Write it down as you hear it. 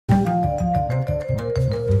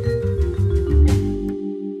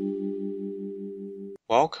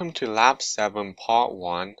welcome to Lab 7 Part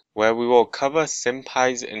 1, where we will cover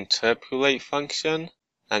simpad's interpolate function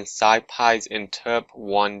and scipy's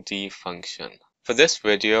interp1d function. For this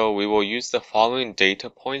video, we will use the following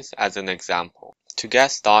data points as an example. To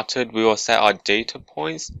get started, we will set our data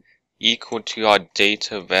points equal to our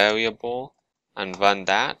data variable and run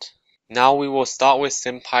that. Now we will start with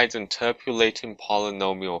simpy's interpolating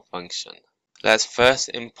polynomial function. Let's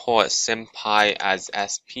first import simpy as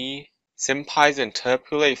sp. Simpy's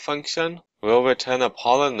interpolate function will return a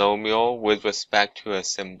polynomial with respect to a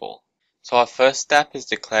symbol. So our first step is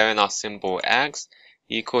declaring our symbol x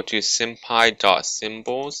equal to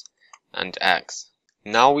simpy.symbols and x.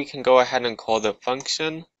 Now we can go ahead and call the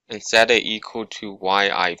function and set it equal to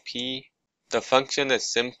yip. The function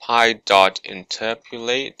is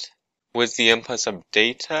simpy.interpolate with the inputs of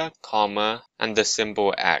data, comma, and the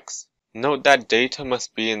symbol x. Note that data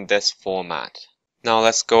must be in this format. Now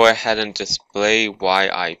let's go ahead and display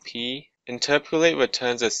yip. Interpolate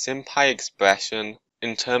returns a simpy expression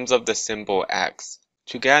in terms of the symbol x.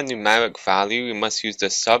 To get a numeric value, we must use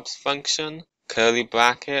the subs function, curly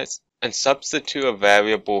brackets, and substitute a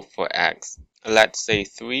variable for x. Let's say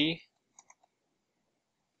 3.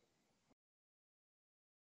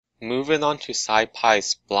 Moving on to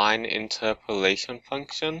scipy's spline interpolation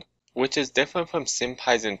function, which is different from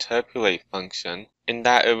simpy's interpolate function in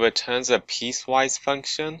that it returns a piecewise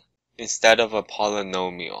function instead of a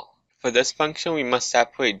polynomial. For this function, we must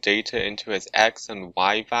separate data into its x and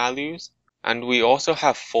y values, and we also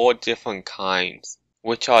have 4 different kinds,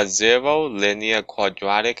 which are 0, linear,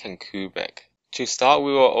 quadratic, and cubic. To start,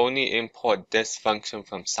 we will only import this function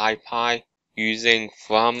from scipy using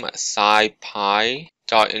from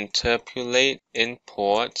scipy.interpolate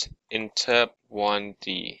import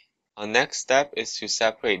interp1d. Our next step is to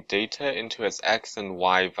separate data into its x and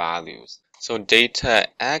y values. So data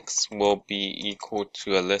x will be equal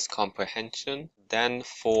to a list comprehension. Then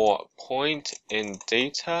for point in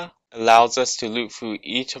data allows us to loop through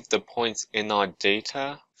each of the points in our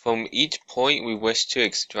data. From each point we wish to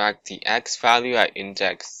extract the x value at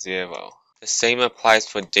index 0. The same applies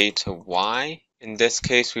for data y. In this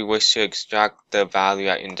case we wish to extract the value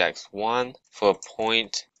at index 1 for a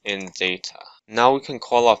point in data. Now we can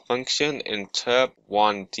call our function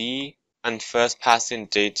interp1d and first pass in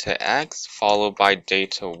data x followed by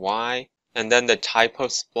data y, and then the type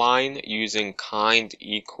of spline using kind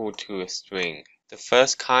equal to a string. The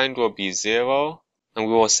first kind will be 0 and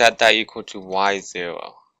we will set that equal to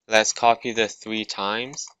y0. Let's copy this 3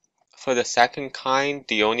 times. For the second kind,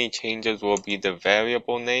 the only changes will be the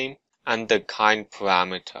variable name and the kind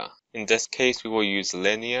parameter. In this case we will use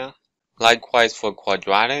linear. Likewise for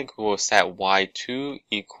quadratic, we will set y2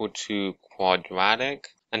 equal to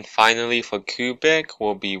quadratic. And finally for cubic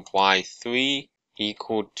will be y3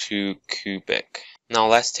 equal to cubic. Now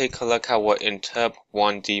let's take a look at what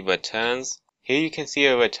interp1d returns. Here you can see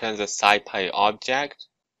it returns a scipy object.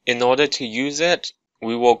 In order to use it,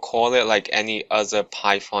 we will call it like any other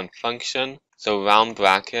Python function, so round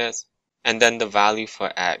brackets, and then the value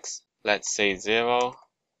for x. Let's say 0.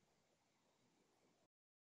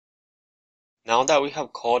 Now that we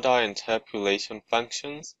have called our interpolation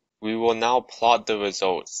functions, we will now plot the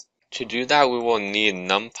results. To do that, we will need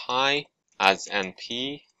numpy as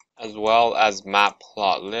np, as well as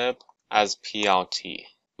matplotlib as plt.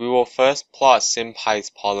 We will first plot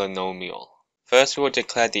simpy's polynomial. First, we will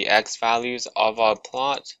declare the x values of our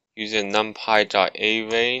plot using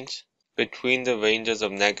numpy.arange between the ranges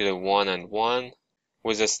of -1 and 1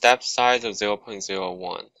 with a step size of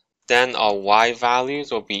 0.01. Then our y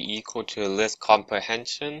values will be equal to a list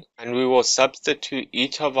comprehension, and we will substitute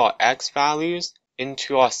each of our x values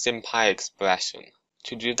into our simpy expression.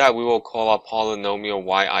 To do that, we will call our polynomial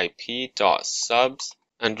yip.subs,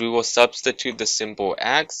 and we will substitute the symbol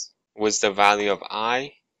x with the value of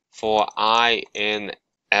I for I in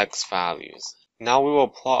x values. Now we will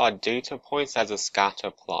plot our data points as a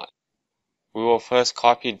scatter plot. We will first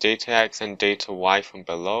copy data x and data y from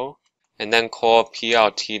below, and then call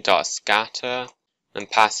plt.scatter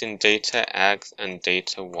and pass in data x and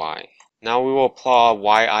data y. Now we will plot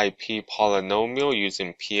our yip polynomial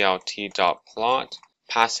using plt.plot,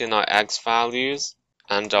 pass in our x values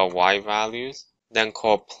and our y values, then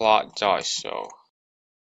call plot.show.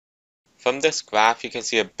 From this graph, you can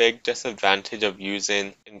see a big disadvantage of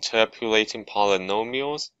using interpolating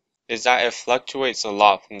polynomials is that it fluctuates a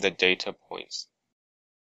lot from the data points.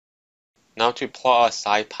 Now to plot our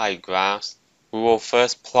scipy graphs, we will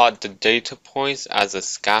first plot the data points as a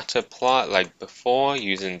scatter plot like before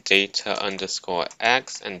using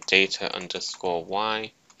data_x and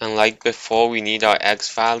data_y, And like before, we need our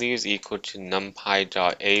x values equal to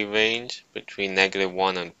numpy.a range between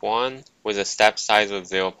 -1 and 1 with a step size of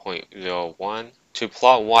 0.01. To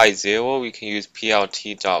plot y0, we can use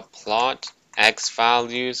plt.plot x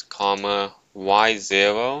values, comma,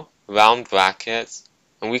 y0, round brackets,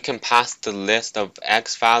 and we can pass the list of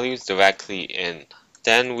x values directly in.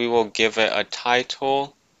 Then we will give it a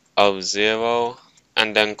title of 0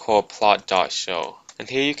 and then call plot.show. And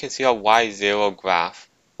here you can see our y0 graph,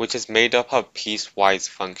 which is made up of piecewise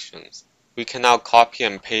functions. We can now copy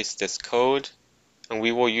and paste this code, and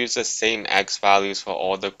we will use the same x values for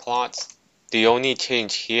all the plots. The only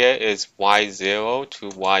change here is y0 to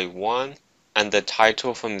y1 and the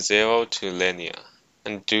title from 0 to linear.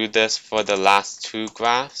 And do this for the last two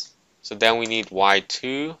graphs. So then we need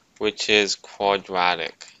y2, which is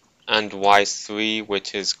quadratic, and y3,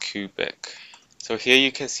 which is cubic. So here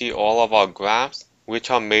you can see all of our graphs, which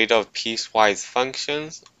are made of piecewise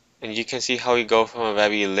functions, and you can see how we go from a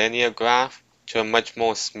very linear graph to a much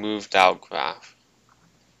more smoothed out graph.